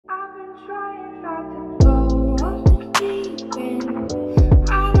trying not to go off the deep end.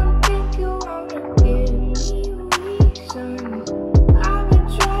 I don't think you wanna give me reason. I've been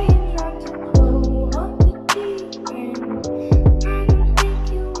trying not to go off the deep end. I don't think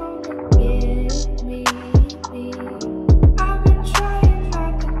you wanna give me. I've been trying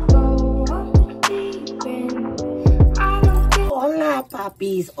not to go off the deep end. I don't think. Hola,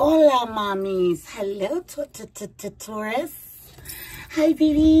 papis. Hola, mommies. Hello, Taurus. Hi,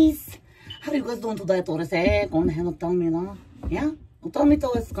 babies. How are you guys doing today, Taurus? Hey, go ahead and tell me, no? Yeah? Tell me,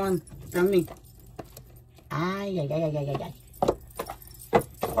 Taurus. Go on. Tell me. Ay.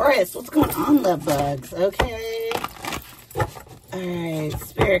 Taurus, what's going on, love bugs? Okay. Alright,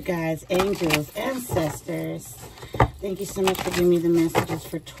 spirit guides, angels, ancestors. Thank you so much for giving me the messages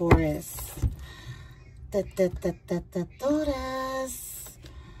for Taurus. Taurus.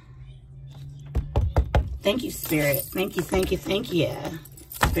 Thank you, Spirit. Thank you.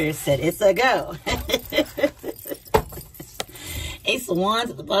 Spirit said it's a go. Ace of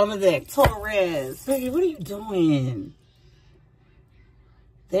Wands at the bottom of the deck. Taurus. What are you doing?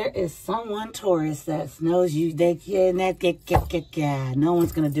 There is someone, Taurus, that knows you. No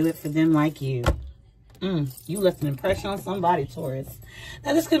one's going to do it for them like you. You left an impression on somebody, Taurus.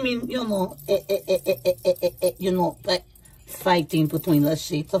 Now, this could mean, like fighting between the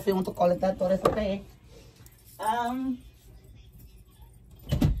sheets. So if you want to call it that, Taurus, okay?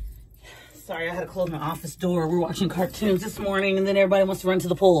 Sorry, I had to close my office door. We're watching cartoons this morning, and then everybody wants to run to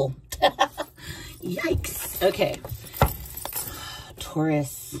the pool. Yikes. Okay.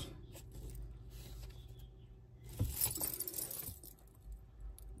 Taurus.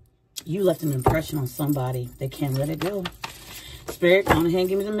 You left an impression on somebody. They can't let it go. Spirit, go on ahead and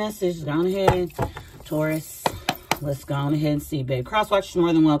give me the message. Go on ahead. Taurus. Let's go on ahead and see, babe. Crosswatch, you're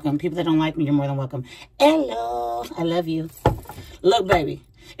more than welcome. People that don't like me, you're more than welcome. Hello. I love you. Look, baby.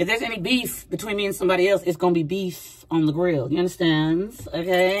 If there's any beef between me and somebody else, it's going to be beef on the grill. You understand?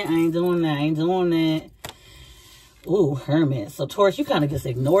 Okay? I ain't doing that. Ooh, Hermit. So, Taurus, you kind of just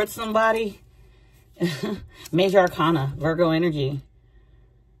ignored somebody. Major Arcana, Virgo energy.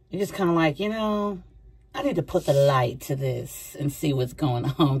 You're just kind of like, I need to put the light to this and see what's going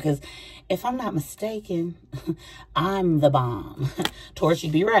on. Because if I'm not mistaken, I'm the bomb. Taurus,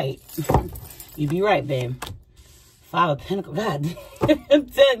 you'd be right. You'd be right, babe. Five of Pentacles. God,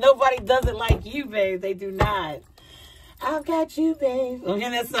 nobody does it like you, babe. They do not. I've got you, babe. I'm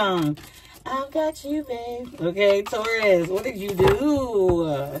hearing that song. I've got you, babe. Okay, Taurus, what did you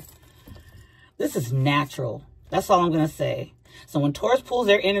do? This is natural. That's all I'm going to say. So when Taurus pulls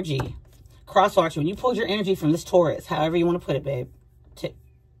their energy, crosswatch, when you pull your energy from this Taurus, however you want to put it, babe,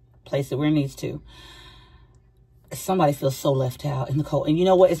 place it where it needs to. Somebody feels so left out in the cold. And you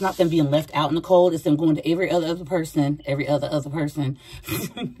know what? It's not them being left out in the cold. It's them going to every other person.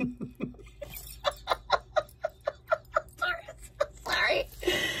 Sorry.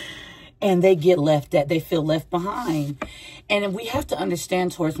 And they get left out. They feel left behind. And we have to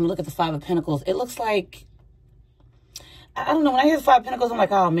understand, Taurus, when we look at the Five of Pentacles, it looks like, I don't know, when I hear the Five of Pentacles, I'm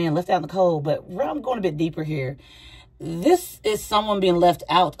like, oh man, left out in the cold. But I'm going a bit deeper here. This is someone being left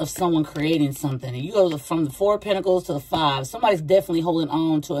out of someone creating something. And you go from the Four of Pentacles to the Five. Somebody's definitely holding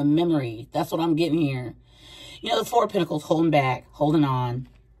on to a memory. That's what I'm getting here. The Four of Pentacles, holding back, holding on,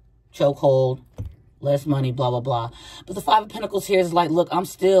 chokehold, less money, blah, blah, blah. But the Five of Pentacles here is like, look, I'm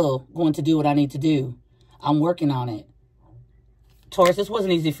still going to do what I need to do. I'm working on it. Taurus, this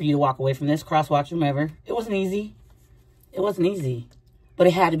wasn't easy for you to walk away from this. Crosswatch, remember. It wasn't easy. It wasn't easy. But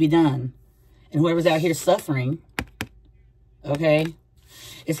it had to be done. And whoever's out here suffering, okay,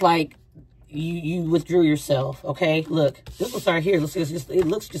 it's like you withdrew yourself, okay? Look, this was right here. It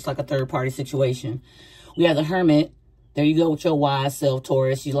looks just like a third-party situation. We have the Hermit. There you go with your wise self,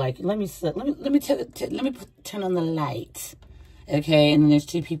 Taurus. You like, let me turn on the light, okay? And then there's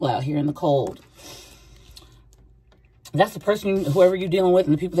two people out here in the cold. That's the person, whoever you're dealing with,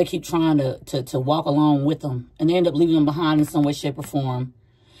 and the people that keep trying to walk along with them, and they end up leaving them behind in some way, shape, or form.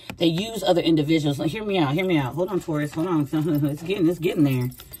 They use other individuals. Now, hear me out. Hold on, Taurus. Hold on. It's getting there.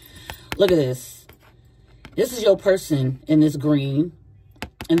 Look at this. This is your person in this green,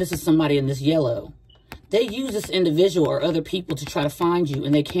 and this is somebody in this yellow. They use this individual or other people to try to find you,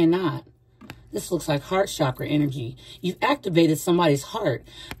 and they cannot. This looks like heart chakra energy. You've activated somebody's heart,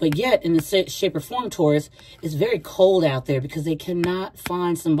 but yet in the shape or form, Taurus, it's very cold out there because they cannot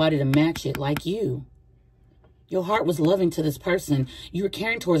find somebody to match it like you. Your heart was loving to this person. You were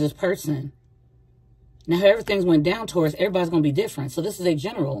caring towards this person. Now, however things went down, Taurus, everybody's going to be different. So this is a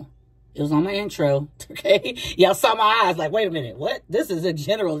general. It was on my intro, okay? Y'all saw my eyes like, wait a minute, what? This is a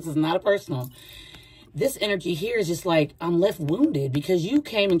general. This is not a personal. this energy here is just like, I'm left wounded because you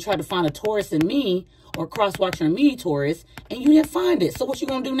came and tried to find a Taurus in me, or cross-watcher in me, Taurus, and you didn't find it. So what you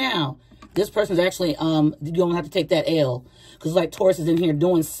gonna do now? This person's actually, you don't have to take that L. Because like Taurus is in here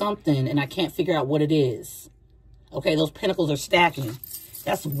doing something and I can't figure out what it is. Okay, those pentacles are stacking.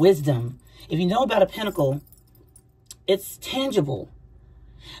 That's wisdom. If you know about a pentacle, it's tangible.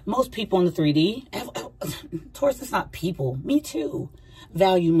 Most people in the 3D, Taurus is not people. Me too.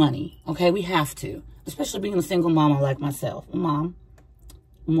 Value money. Okay, we have to. Especially being a single mama like myself. Mom.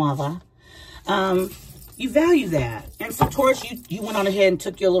 Mother. You value that. And so Taurus, you went on ahead and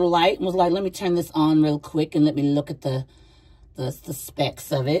took your little light and was like, let me turn this on real quick and let me look at the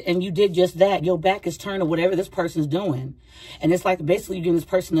specs of it. And you did just that. Your back is turned to whatever this person's doing. And it's like basically you giving this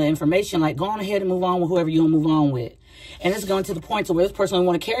person the information, like go on ahead and move on with whoever you want to move on with. And it's going to the point to where this person don't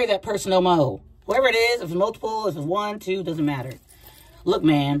want to carry that person no more. Whoever it is, if it's multiple, if it's 1, 2, doesn't matter. Look,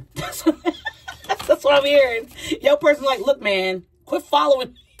 man. That's what I'm hearing. Your person's like, look, man, quit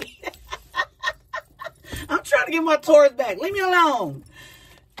following me. I'm trying to get my Taurus back. Leave me alone.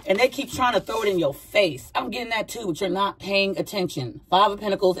 And they keep trying to throw it in your face. I'm getting that too, but you're not paying attention. 5 of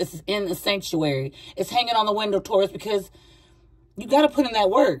Pentacles, it's in the sanctuary. It's hanging on the window, Taurus, because you got to put in that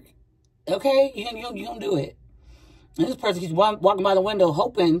work. Okay? You don't do it. And this person keeps walking by the window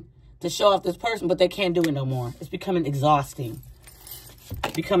hoping to show off this person, but they can't do it no more. It's becoming exhausting.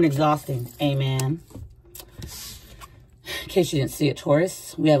 It's becoming exhausting. Amen. In case you didn't see it,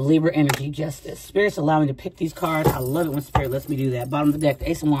 Taurus, we have Libra energy, justice. Spirit's allowing me to pick these cards. I love it when Spirit lets me do that. Bottom of the deck, the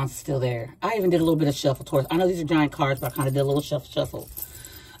Ace of Wands is still there. I even did a little bit of shuffle, Taurus. I know these are giant cards, but I kind of did a little shuffle.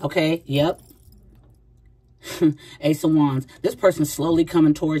 Okay, yep. Ace of Wands. This person's slowly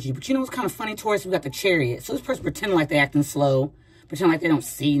coming towards you. But you know what's kind of funny, Taurus? We got the Chariot. So this person pretending like they're acting slow. Pretend like they don't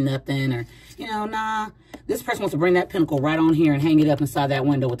see nothing. Or, you know, nah. This person wants to bring that pentacle right on here and hang it up inside that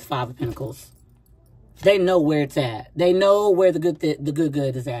window with the 5 of Pentacles. They know where it's at. They know where the good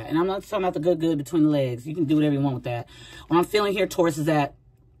is at. And I'm not talking about the good between the legs. You can do whatever you want with that. What I'm feeling here, Taurus, is that,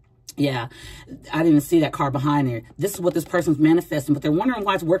 yeah, I didn't even see that card behind there. This is what this person's manifesting, but they're wondering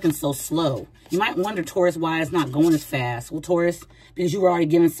why it's working so slow. You might wonder, Taurus, why it's not going as fast. Well, Taurus, because you were already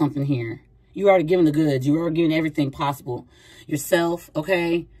given something here. You were already given the goods. You were already given everything possible. Yourself,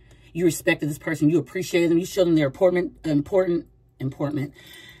 okay? You respected this person. You appreciated them. You showed them their important.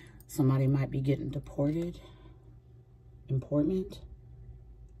 Somebody might be getting deported. Important?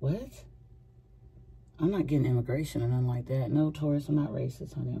 What? I'm not getting immigration or nothing like that. No, Taurus, I'm not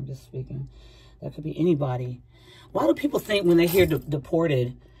racist, honey. I'm just speaking. That could be anybody. Why do people think when they hear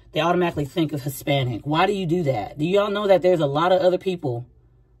deported, they automatically think of Hispanic? Why do you do that? Do y'all know that there's a lot of other people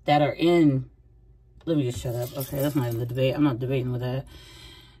that are in... Let me just shut up. Okay, that's not in the debate. I'm not debating with that.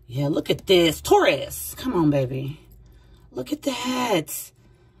 Yeah, look at this. Taurus. Come on, baby. Look at that.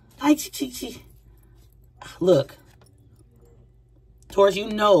 Look, Taurus, you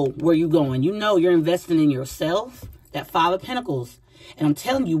know where you're going. You know you're investing in yourself. That 5 of Pentacles. And I'm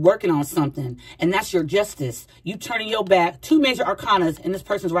telling you, working on something. And that's your justice. You turning your back. 2 major arcanas, and this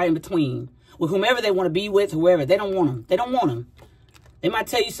person's right in between. With whomever they want to be with, whoever. They don't want them. They don't want them. They might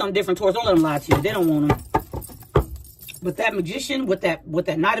tell you something different, Taurus. Don't let them lie to you. They don't want them. But that Magician, with that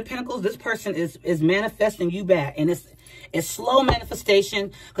Knight of Pentacles, this person is manifesting you back. And it's slow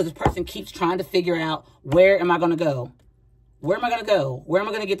manifestation because this person keeps trying to figure out, where am I going to go? Where am I going to go? Where am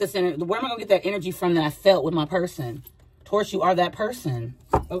I going to get this energy? Where am I going to get that energy from that I felt with my person? Taurus, you are that person.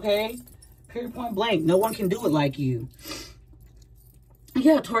 Okay? Period, point blank. No one can do it like you.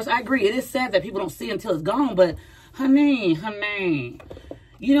 Yeah, Taurus, I agree. It is sad that people don't see it until it's gone. But, honey.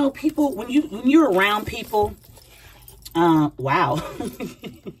 You know, people, when you're around people, wow.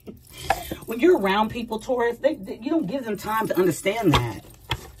 When you're around people, Taurus, you don't give them time to understand that.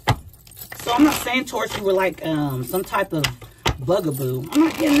 So I'm not saying, Taurus, you were like some type of bugaboo. I'm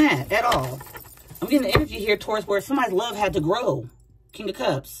not getting that at all. I'm getting the energy here, Taurus, where somebody's love had to grow. King of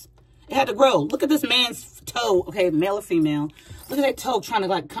Cups. It had to grow. Look at this man's toe. Okay, male or female. Look at that toe trying to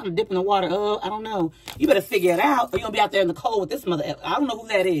like kind of dip in the water. Oh, I don't know. You better figure it out, or you're going to be out there in the cold with this mother. I don't know who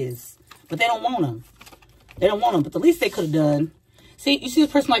that is, but they don't want him. They don't want him, but the least they could have done. See, you see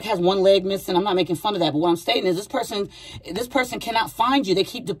this person like has one leg missing. I'm not making fun of that, but what I'm stating is this person cannot find you. They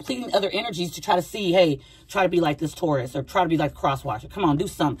keep depleting other energies to try to see, hey, try to be like this Taurus or try to be like the crosswatcher. Come on, do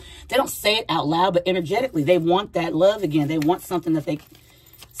something. They don't say it out loud, but energetically, they want that love again. They want something that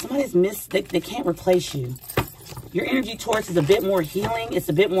somebody's missed. They can't replace you. Your energy, Taurus, is a bit more healing. It's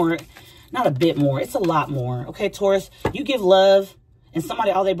a bit more, not a bit more. It's a lot more. Okay, Taurus, you give love, and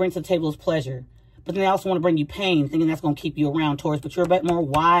somebody, all they bring to the table is pleasure. But then they also want to bring you pain, thinking that's going to keep you around, Taurus. But you're a bit more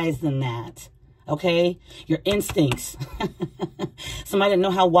wise than that. Okay? Your instincts. Somebody didn't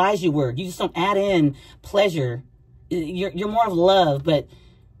know how wise you were. You just don't add in pleasure. You're more of love, but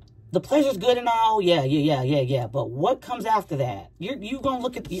the pleasure's good and all. Yeah. But what comes after that? You're going to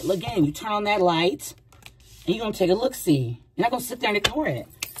look at, again, you turn on that light, and you're going to take a look-see. You're not going to sit there and ignore it.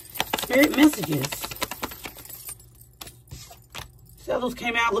 Spirit messages. See how those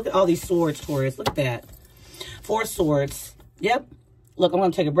came out? Look at all these swords, Taurus. Look at that. 4 swords. Yep. Look, I'm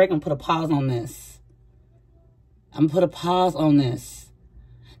going to take a break and put a pause on this. I'm going to put a pause on this.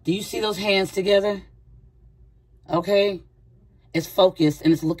 Do you see those hands together? Okay? It's focused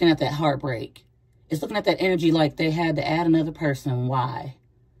and it's looking at that heartbreak. It's looking at that energy like they had to add another person. Why?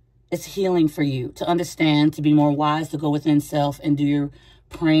 It's healing for you to understand, to be more wise, to go within self and do your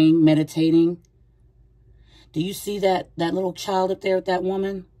praying, meditating. Do you see that little child up there with that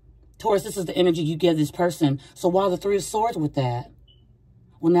woman? Taurus, this is the energy you give this person. So while the 3 of Swords with that,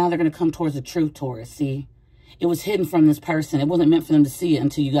 well, now they're going to come towards the truth, Taurus. See? It was hidden from this person. It wasn't meant for them to see it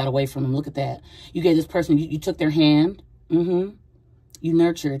until you got away from them. Look at that. You gave this person, you took their hand. You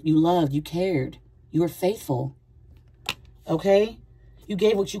nurtured, you loved, you cared. You were faithful. Okay? You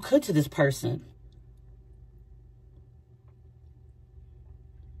gave what you could to this person.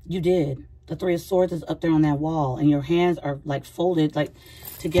 You did. The 3 of Swords is up there on that wall, and your hands are like folded, like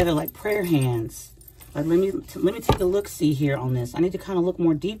together, like prayer hands. Like let me take a look-see here on this. I need to kind of look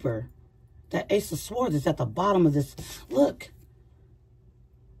more deeper. That Ace of Swords is at the bottom of this. Look.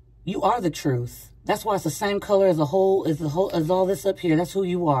 You are the truth. That's why it's the same color as as all this up here. That's who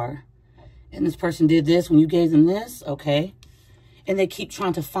you are. And this person did this when you gave them this, okay? And they keep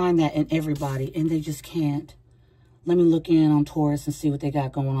trying to find that in everybody, and they just can't. Let me look in on Taurus and see what they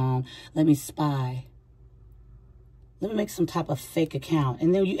got going on. Let me spy. Let me make some type of fake account.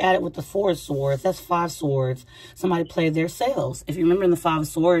 And then you add it with the 4 of Swords. That's 5 swords. Somebody played their sales. If you remember in the 5 of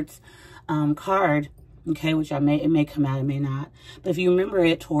Swords card, okay, which it may come out, it may not. But if you remember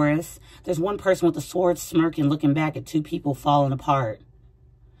it, Taurus, there's one person with the sword smirking, looking back at 2 people falling apart.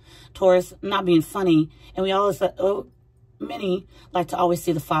 Taurus, not being funny, and we always, many like to always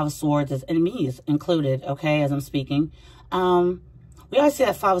see the 5 of Swords as enemies included, okay, as I'm speaking. We always see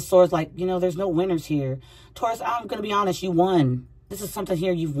that 5 of Swords like, you know, there's no winners here. Taurus, I'm going to be honest, you won. This is something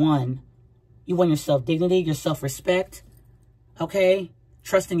here you've won. You won your self-dignity, your self-respect, okay?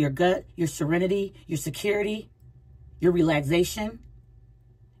 Trust in your gut, your serenity, your security, your relaxation.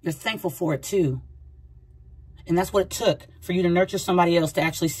 You're thankful for it too. And that's what it took for you to nurture somebody else, to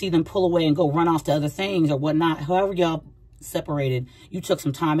actually see them pull away and go run off to other things or whatnot. However y'all separated, you took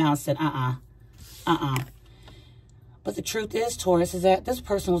some time out and said, But the truth is, Taurus, is that this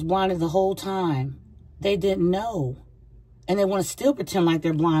person was blinded the whole time. They didn't know. And they want to still pretend like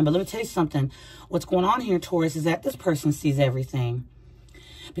they're blind. But let me tell you something. What's going on here, Taurus, is that this person sees everything.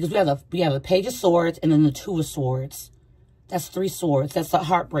 Because we have a Page of Swords and then the 2 of Swords. That's 3 swords. That's a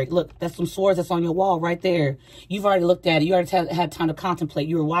heartbreak. Look, that's some swords that's on your wall right there. You've already looked at it. You already had time to contemplate.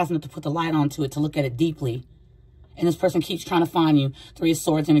 You were wise enough to put the light onto it, to look at it deeply. And this person keeps trying to find you. 3 of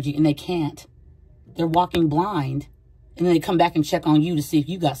Swords energy, and they can't. They're walking blind. And then they come back and check on you to see if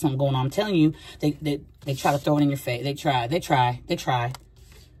you got something going on. I'm telling you, they try to throw it in your face. They try.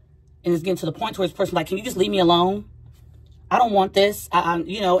 And it's getting to the point where this person's like, can you just leave me alone? I don't want this.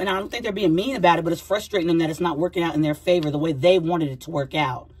 You know, and I don't think they're being mean about it, but it's frustrating them that it's not working out in their favor the way they wanted it to work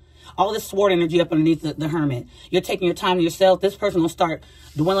out. All this sword energy up underneath the hermit. You're taking your time to yourself. This person will start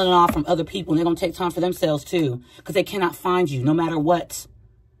dwindling off from other people, and they're going to take time for themselves too, because they cannot find you no matter what.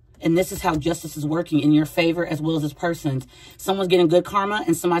 And this is how justice is working in your favor as well as this person's. Someone's getting good karma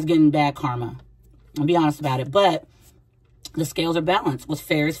and somebody's getting bad karma. I'll be honest about it. But the scales are balanced. What's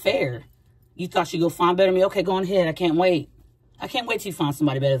fair is fair. You thought you'd go find better than me? Okay, go on ahead. I can't wait. I can't wait till you find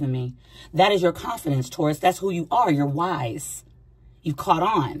somebody better than me. That is your confidence, Taurus. That's who you are. You're wise. You've caught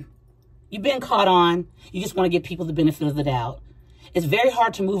on. You've been caught on. You just want to give people the benefit of the doubt. It's very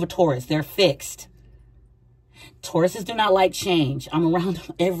hard to move a Taurus. They're fixed. Tauruses do not like change. I'm around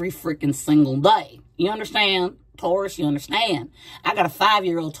them every freaking single day. You understand? Taurus, you understand? I got a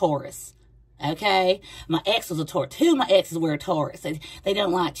 5-year-old Taurus. Okay? My ex was a Taurus. 2 of my exes were a Taurus. They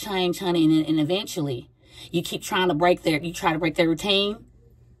don't like change, honey, and eventually you keep trying to break their routine.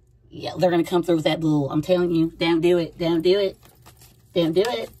 Yeah, they're going to come through with that little, I'm telling you, don't do it, don't do it, don't do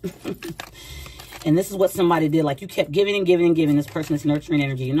it. And this is what somebody did. Like, you kept giving and giving and giving this person this nurturing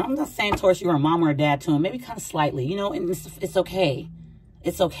energy. You know, I'm not saying, Taurus, you're a mom or a dad to them. Maybe kind of slightly, you know, and it's okay.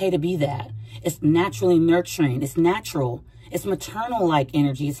 It's okay to be that. It's naturally nurturing. It's natural. It's maternal-like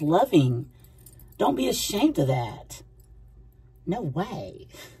energy. It's loving. Don't be ashamed of that. No way.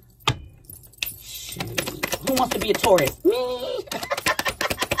 Shoot. Who wants to be a Taurus? Me.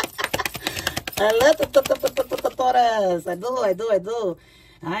 I love the Taurus. I do.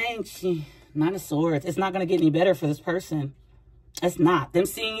 Nine of Swords. It's not going to get any better for this person. It's not. Them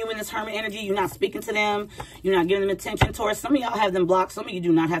seeing you in this hermit energy, you're not speaking to them. You're not giving them attention. Taurus, some of y'all have them blocked. Some of you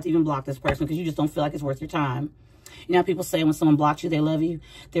do not have to even block this person because you just don't feel like it's worth your time. You know, people say when someone blocks you, they love you.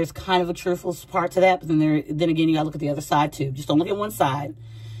 There's kind of a truthful part to that, but then again, you got to look at the other side too. Just don't look at one side.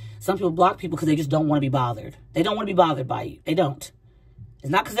 Some people block people because they just don't want to be bothered. They don't want to be bothered by you. They don't. It's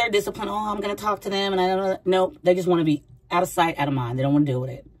not because they're disciplined. Oh, I'm going to talk to them. And I don't know. Nope. They just want to be out of sight, out of mind. They don't want to deal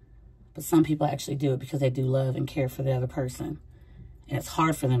with it. But some people actually do it because they do love and care for the other person. And it's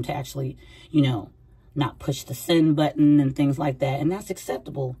hard for them to actually, you know, not push the send button and things like that. And that's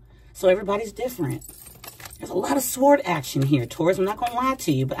acceptable. So everybody's different. There's a lot of sword action here, Taurus. I'm not going to lie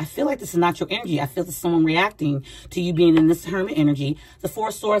to you, but I feel like this is not your energy. I feel there's someone reacting to you being in this hermit energy. The Four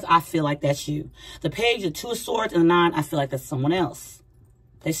of Swords, I feel like that's you. The Page, the Two of Swords, and the Nine, I feel like that's someone else.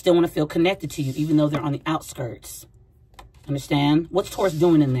 They still want to feel connected to you, even though they're on the outskirts. Understand? What's Taurus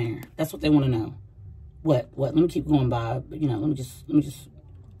doing in there? That's what they want to know. What? Let me keep going by. You know, let me just.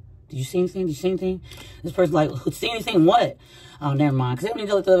 Did you see anything? Did you see anything? This person's like, see anything? What? Oh, never mind. Because they don't need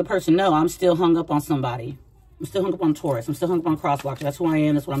to let the other person know I'm still hung up on somebody. I'm still hung up on Taurus. I'm still hung up on Crosswalker. That's who I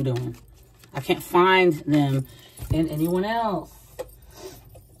am. That's what I'm doing. I can't find them in anyone else.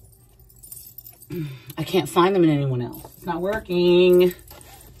 I can't find them in anyone else. It's not working.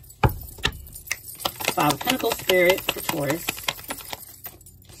 Five of Pentacles, Spirit for Taurus.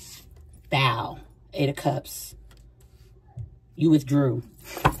 Bow. Eight of Cups. You withdrew.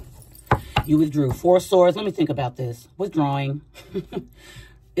 You withdrew. Four of Swords. Let me think about this. Withdrawing.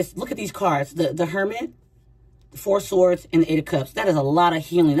 Look at these cards. The Hermit, the Four of Swords, and the Eight of Cups. That is a lot of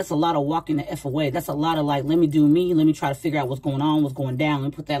healing. That's a lot of walking the F away. That's a lot of like, let me do me. Let me try to figure out what's going on, what's going down.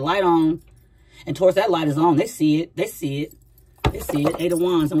 Let me put that light on. And Taurus, that light is on. They see it. They see it. They see it. Eight of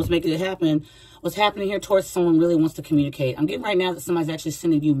Wands. And what's making it happen? What's happening here, Taurus, someone really wants to communicate. I'm getting right now that somebody's actually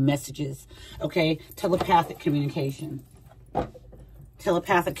sending you messages. Okay? Telepathic communication.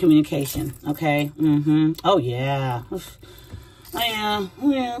 Telepathic communication. Okay? Oh, yeah. Oh,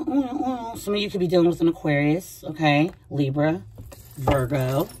 yeah. Some of you could be dealing with an Aquarius. Okay? Libra.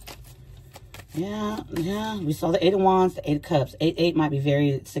 Virgo. Yeah. We saw the Eight of Wands, the Eight of Cups. 8 might be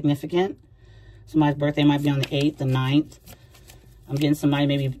very significant. Somebody's birthday might be on the 8th, the 9th. I'm getting somebody,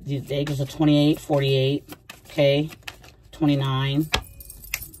 maybe the ages of 28, 48, okay, 29.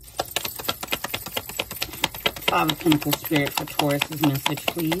 Five of Pentacles, Spirit for Taurus's message,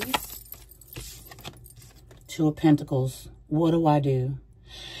 please. Two of Pentacles, what do I do?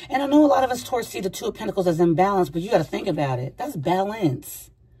 And I know a lot of us Taurus see the Two of Pentacles as imbalance, but you got to think about it. That's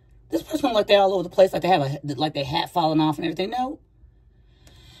balance. This person look like they're all over the place, like they have like their hat falling off and everything. No.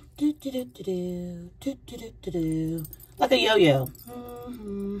 Like a yo-yo.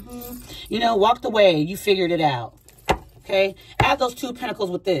 You know, walked away. You figured it out. Okay? Add those Two of Pentacles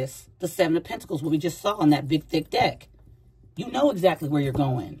with this. The Seven of Pentacles, what we just saw on that big, thick deck. You know exactly where you're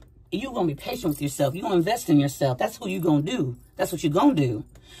going. You're going to be patient with yourself. You're going to invest in yourself. That's who you're going to do. That's what you're going to do.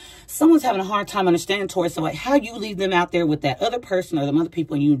 Someone's having a hard time understanding, Taurus, so like how you leave them out there with that other person or them other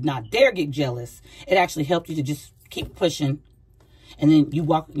people and you not dare get jealous. It actually helped you to just keep pushing. And then you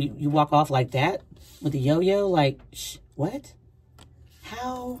walk off like that with the yo-yo, like, what?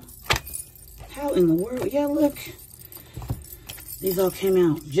 How in the world? Yeah, look. These all came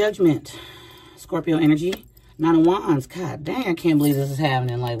out. Judgment. Scorpio energy. Nine of Wands. God dang, I can't believe this is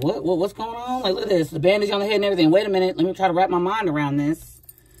happening. Like, what's going on? Like, look at this. The bandage on the head and everything. Wait a minute. Let me try to wrap my mind around this.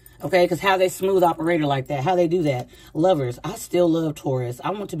 Okay, because how they smooth operator like that. How they do that. Lovers. I still love Taurus.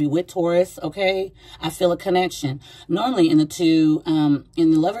 I want to be with Taurus, okay? I feel a connection. Normally in the two,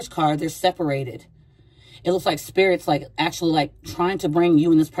 in the Lovers card, they're separated. It looks like Spirit's like actually like trying to bring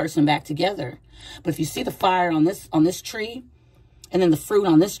you and this person back together. But if you see the fire on this tree and then the fruit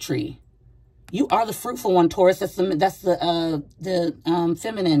on this tree, you are the fruitful one, Taurus. That's the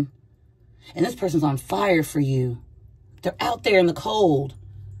feminine. And this person's on fire for you. They're out there in the cold.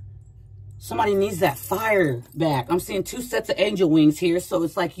 Somebody needs that fire back. I'm seeing two sets of angel wings here. So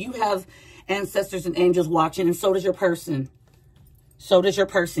it's like you have ancestors and angels watching, and so does your person. So does your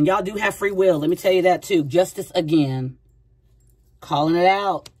person. Y'all do have free will. Let me tell you that too. Justice again. Calling it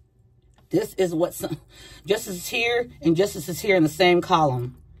out. This is what justice is here and justice is here in the same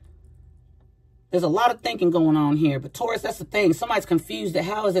column. There's a lot of thinking going on here. But Taurus, that's the thing. Somebody's confused that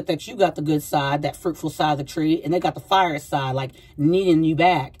how is it that you got the good side, that fruitful side of the tree, and they got the fire side, like needing you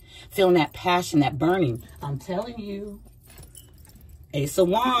back. Feeling that passion, that burning. I'm telling you. Ace of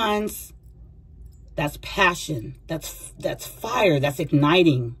Wands. That's passion. That's fire. That's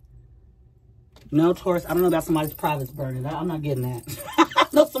igniting. No, Taurus, I don't know about somebody's privates burning. I'm not getting that.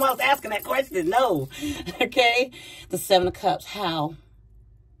 know somebody was asking that question. No. Okay. The Seven of Cups. How?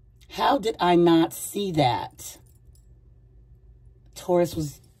 How did I not see that? Taurus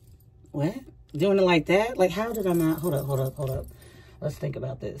was, what? Doing it like that? Like, how did I not? Hold up. Let's think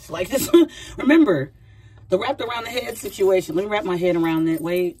about this. Like this. Remember, the wrapped around the head situation. Let me wrap my head around it.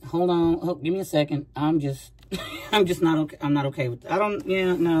 Wait, hold on. Oh, give me a second. I'm just not okay. I'm not okay with that.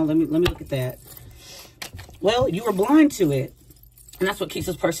 No, let me look at that. Well, you were blind to it. And that's what keeps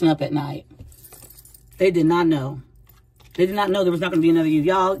this person up at night. They did not know. They did not know there was not going to be another you.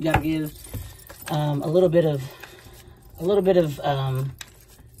 Y'all got to give a little bit of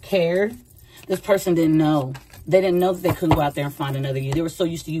care. This person didn't know. They didn't know that they couldn't go out there and find another you. They were so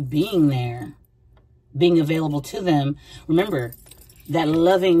used to you being there, being available to them. Remember, that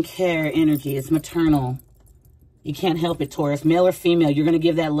loving care energy is maternal. You can't help it, Taurus. Male or female, you're going to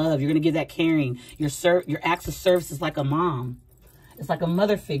give that love. You're going to give that caring. Your acts of service is like a mom. It's like a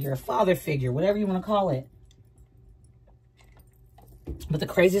mother figure, a father figure, whatever you want to call it. But the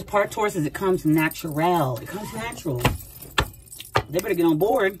craziest part, Taurus, is it comes natural. It comes natural. They better get on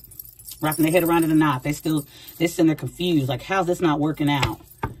board. Wrapping their head around it or not. They're sitting there confused. Like, how's this not working out?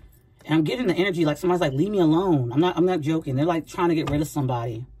 And I'm getting the energy like somebody's like, leave me alone. I'm not joking. They're like trying to get rid of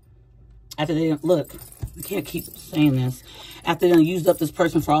somebody. After they, look, I can't keep saying this. After they used up this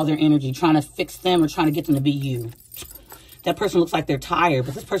person for all their energy, trying to fix them or trying to get them to be you. That person looks like they're tired,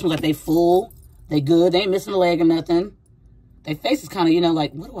 but this person looks like they full, they good, they ain't missing a leg or nothing. Their face is kind of, you know,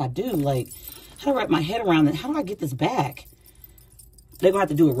 like, what do I do? Like, how do I wrap my head around it? How do I get this back? They're going to have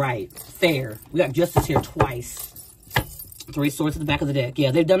to do it right. Fair. We got Justice here twice. 3 swords at the back of the deck.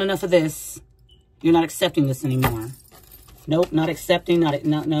 Yeah, they've done enough of this. You're not accepting this anymore. Nope, not accepting.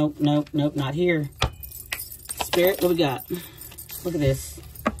 Nope, not here. Spirit, what we got? Look at this.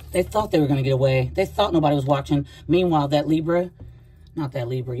 They thought they were going to get away. They thought nobody was watching. Meanwhile, that Libra, not that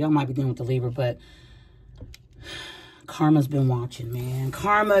Libra. Y'all might be dealing with the Libra, but Karma's been watching, man.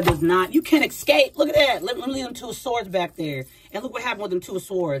 Karma does not, you can't escape. Look at that. Let me leave them 2 of swords back there. And look what happened with them 2 of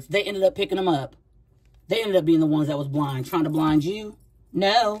swords. They ended up picking them up. They ended up being the ones that was blind. Trying to blind you?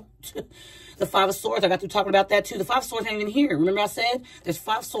 No. The 5 of swords, I got through talking about that too. The 5 of swords ain't even here. Remember I said there's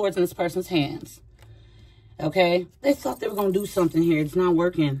 5 swords in this person's hands. Okay? They thought they were going to do something here. It's not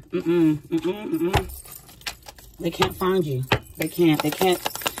working. They can't find you. They can't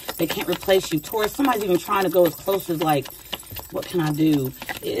replace you. Taurus, somebody's even trying to go as close as like, what can I do?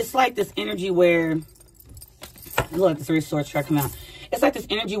 It's like this energy where, look, the 3 of swords try to come out. It's like this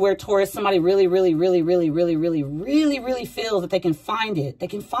energy where Taurus, somebody really feels that they can find it. They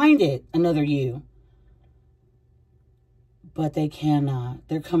can find it, another you. But they cannot.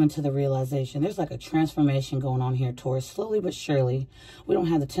 They're coming to the realization. There's like a transformation going on here, Taurus. Slowly but surely. We don't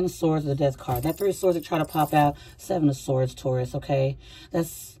have the 10 of swords or the death card. That 3 of swords that try to pop out. 7 of swords, Taurus, okay?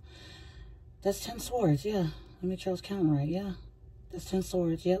 That's 10 swords, yeah. Let me make sure I was counting right, yeah. That's 10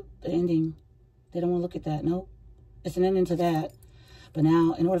 swords, yep. The ending. They don't want to look at that, nope. It's an ending to that. But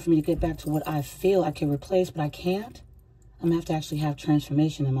now, in order for me to get back to what I feel I can replace, but I can't, I'm going to have to actually have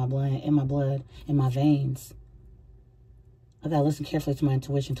transformation in my blood, in my veins. I got to listen carefully to my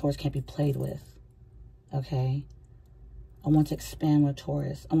intuition. Taurus can't be played with, okay? I want to expand with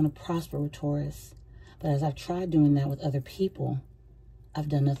Taurus. I want to prosper with Taurus. But as I've tried doing that with other people, I've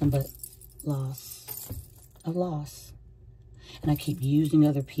done nothing but loss. Of loss. And I keep using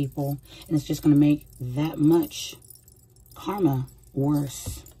other people, and it's just going to make that much karma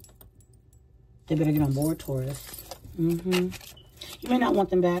worse. They better get on board, Taurus. You may not want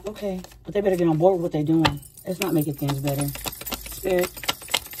them back, okay, but they better get on board with what they're doing. It's not making things better. Spirit.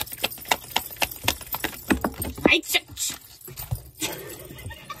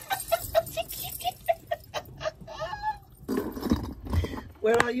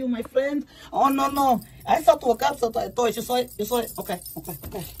 Where are you, my friend? Oh, no. I saw 2 cups. You saw it? Okay.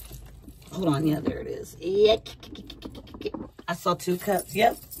 Hold on. Yeah, there it is. I saw 2 cups.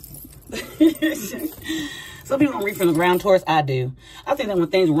 Yep. Some people don't read from the ground, Taurus. I do. I think that when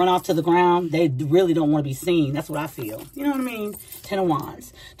things run off to the ground, they really don't want to be seen. That's what I feel. You know what I mean? 10 of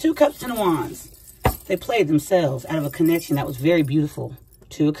Wands. 2 cups, 10 of Wands. They played themselves out of a connection that was very beautiful.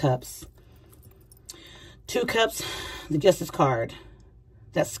 2 of Cups. 2 cups, the Justice card.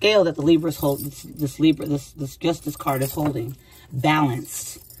 That scale that the Libra's hold, this Justice card is holding.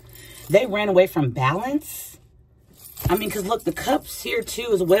 Balanced. They ran away from balance. I mean, because look, the cups here too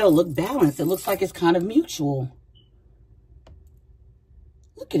as well look balanced. It looks like it's kind of mutual.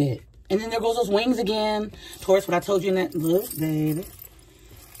 Look at it. And then there goes those wings again. Taurus, what I told you in that. Look, baby.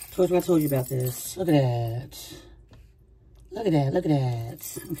 Taurus, what I told you about this. Look at that. Look at that. Look at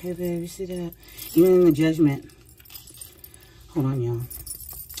that. Okay, baby, see that? Even in the Judgment. Hold on, y'all.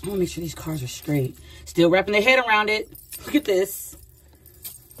 I want to make sure these cards are straight. Still wrapping their head around it. Look at this.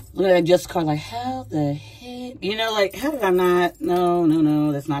 Look at that just card. Like, how the heck? You know, like, how did I not?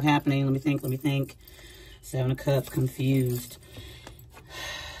 No, that's not happening. Let me think. Seven of Cups, confused.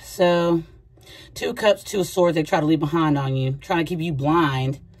 So, 2 cups, 2 of swords, they try to leave behind on you. Trying to keep you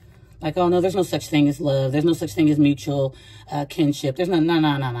blind. Like, oh, no, there's no such thing as love. There's no such thing as mutual kinship. There's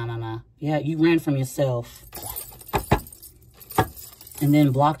no. Yeah, you ran from yourself. And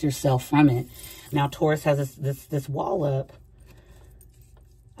then blocked yourself from it. Now, Taurus has this wall up.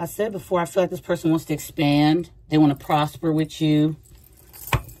 I said before, I feel like this person wants to expand. They want to prosper with you.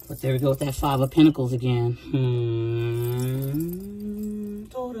 But there we go with that 5 of Pentacles again.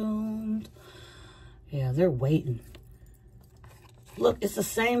 Yeah, they're waiting. Look, it's the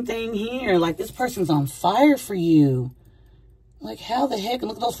same thing here. Like, this person's on fire for you. Like, how the heck? And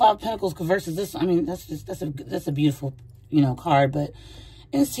look at those 5 of Pentacles versus this. I mean, that's a beautiful, you know, card. But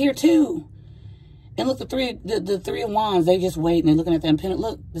it's here too. And look, the three of Wands, they just wait and they're looking at them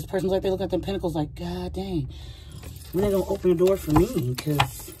pentacles. Look, this person's like, they look at them pentacles like, God dang. When they gonna open the door for me?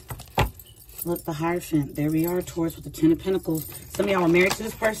 Because look, the Hierophant. There we are, Taurus, with the 10 of Pentacles. Some of y'all are married to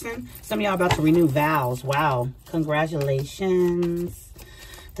this person. Some of y'all about to renew vows. Wow. Congratulations.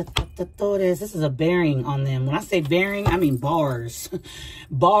 This is a bearing on them. When I say bearing, I mean bars.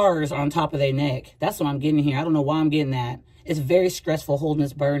 Bars on top of their neck. That's what I'm getting here. I don't know why I'm getting that. It's very stressful holding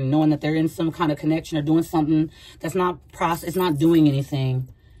this burden, knowing that they're in some kind of connection or doing something that's not it's not doing anything.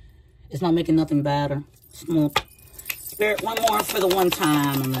 It's not making nothing better. Smooth. Spirit, one more for the one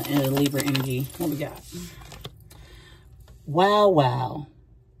time on the Libra energy. What we got? Wow.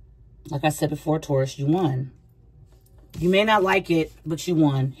 Like I said before, Taurus, you won. You may not like it, but you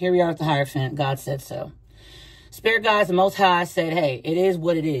won. Here we are at the Hierophant. God said so. Spirit guides, the Most High said, hey, it is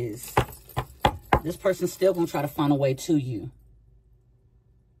what it is. This person's still going to try to find a way to you.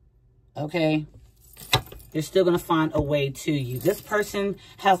 Okay? They're still going to find a way to you. This person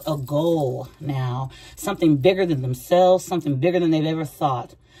has a goal now. Something bigger than themselves. Something bigger than they've ever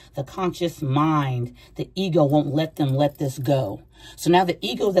thought. The conscious mind, the ego won't let them let this go. So now the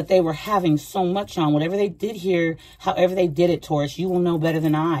ego that they were having so much on, whatever they did here, however they did it, Taurus, you will know better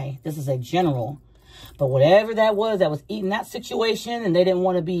than I. This is a general. But whatever that was eating that situation, and they didn't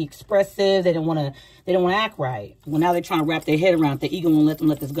want to be expressive, they didn't want to act right. Well, now they're trying to wrap their head around it. The ego won't let them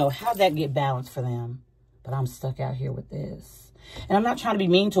let this go. How'd that get balanced for them? But I'm stuck out here with this. And I'm not trying to be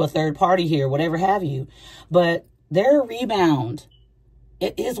mean to a third party here, whatever have you. But they're a rebound.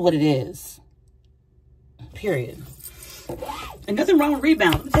 It is what it is. Period. And nothing wrong with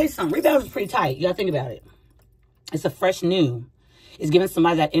rebound. Let me tell you something. Rebound is pretty tight. You got to think about it. It's a fresh new. It's giving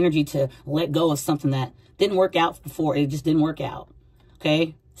somebody that energy to let go of something that didn't work out before. It just didn't work out.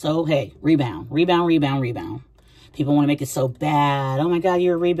 Okay? So, hey, rebound. Rebound. People want to make it so bad. Oh, my God,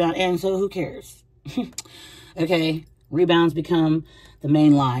 you're a rebound. And so who cares? Okay? Rebounds become the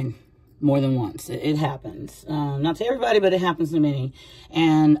main line more than once. It happens. Not to everybody, but it happens to many.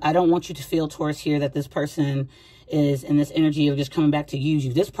 And I don't want you to feel, Taurus, here that this person is in this energy of just coming back to use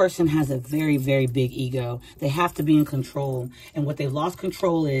you. This person has a very, very big ego. They have to be in control. And what they've lost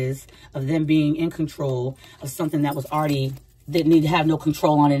control is of them being in control of something that was already, didn't need to have no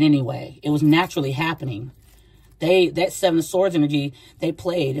control on it anyway. It was naturally happening. That 7 of Swords energy, they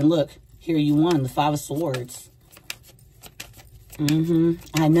played. And look, here you won, the 5 of Swords.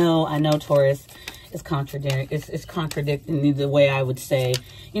 I know, Taurus. It's contradicting the way I would say.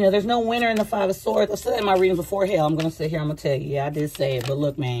 You know, there's no winner in the 5 of Swords. I said that in my reading before. Hell, I'm going to sit here. I'm going to tell you. Yeah, I did say it. But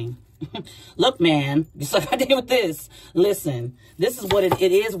look, man. Look, man. Just like I did with this. Listen. This is what it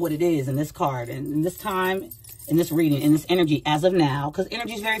is what it is in this card. And in this time, in this reading, in this energy as of now. Because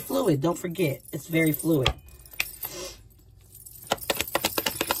energy is very fluid. Don't forget. It's very fluid.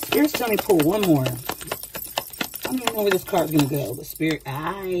 Spirit's telling me pull one more. I don't know where this card's going to go. But Spirit,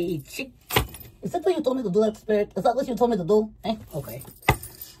 is that what you told me to do, Spirit? Is that what you told me to do? Eh? Okay.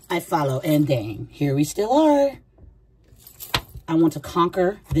 I follow. And dang, here we still are. I want to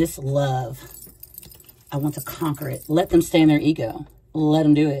conquer this love. I want to conquer it. Let them stay in their ego. Let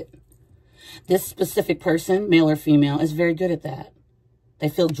them do it. This specific person, male or female, is very good at that. They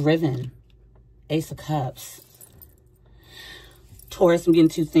feel driven. Ace of Cups. Taurus, I'm getting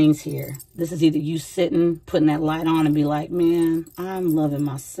 2 things here. This is either you sitting, putting that light on and be like, man, I'm loving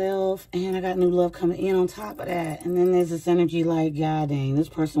myself. And I got new love coming in on top of that. And then there's this energy like, God dang, this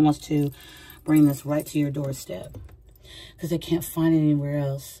person wants to bring this right to your doorstep. Because they can't find it anywhere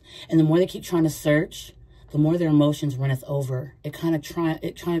else. And the more they keep trying to search, the more their emotions runneth over. It kind of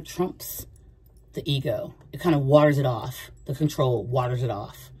trumps the ego. It kind of waters it off. The control waters it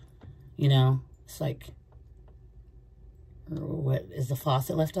off. You know? It's like, What, is the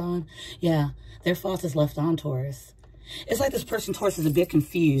faucet left on? Yeah, their faucet's left on, Taurus. It's like this person, Taurus, is a bit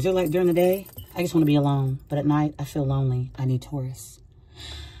confused. They're like, during the day, I just want to be alone. But at night, I feel lonely. I need Taurus.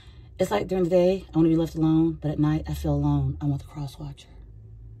 It's like during the day, I want to be left alone. But at night, I feel alone. I want the cross watcher.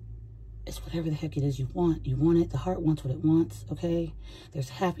 It's whatever the heck it is you want. You want it. The heart wants what it wants, okay? There's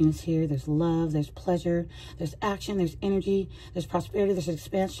happiness here. There's love. There's pleasure. There's action. There's energy. There's prosperity. There's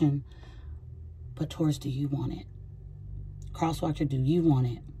expansion. But Taurus, do you want it? Cross watcher, do you want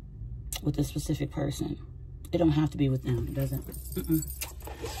it with this specific person? It don't have to be with them. It doesn't.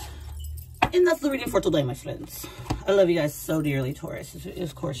 And that's the reading for today, my friends. I love you guys so dearly, Taurus.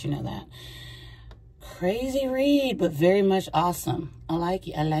 Of course, you know that. Crazy read, but very much awesome. I like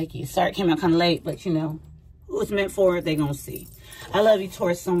it. I like it. Sorry it came out kind of late, but you know, who it's meant for, they're going to see. I love you,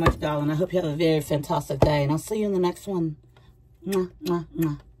 Taurus, so much, darling. I hope you have a very fantastic day, and I'll see you in the next one. Mwah, mwah,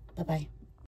 mwah. Bye-bye.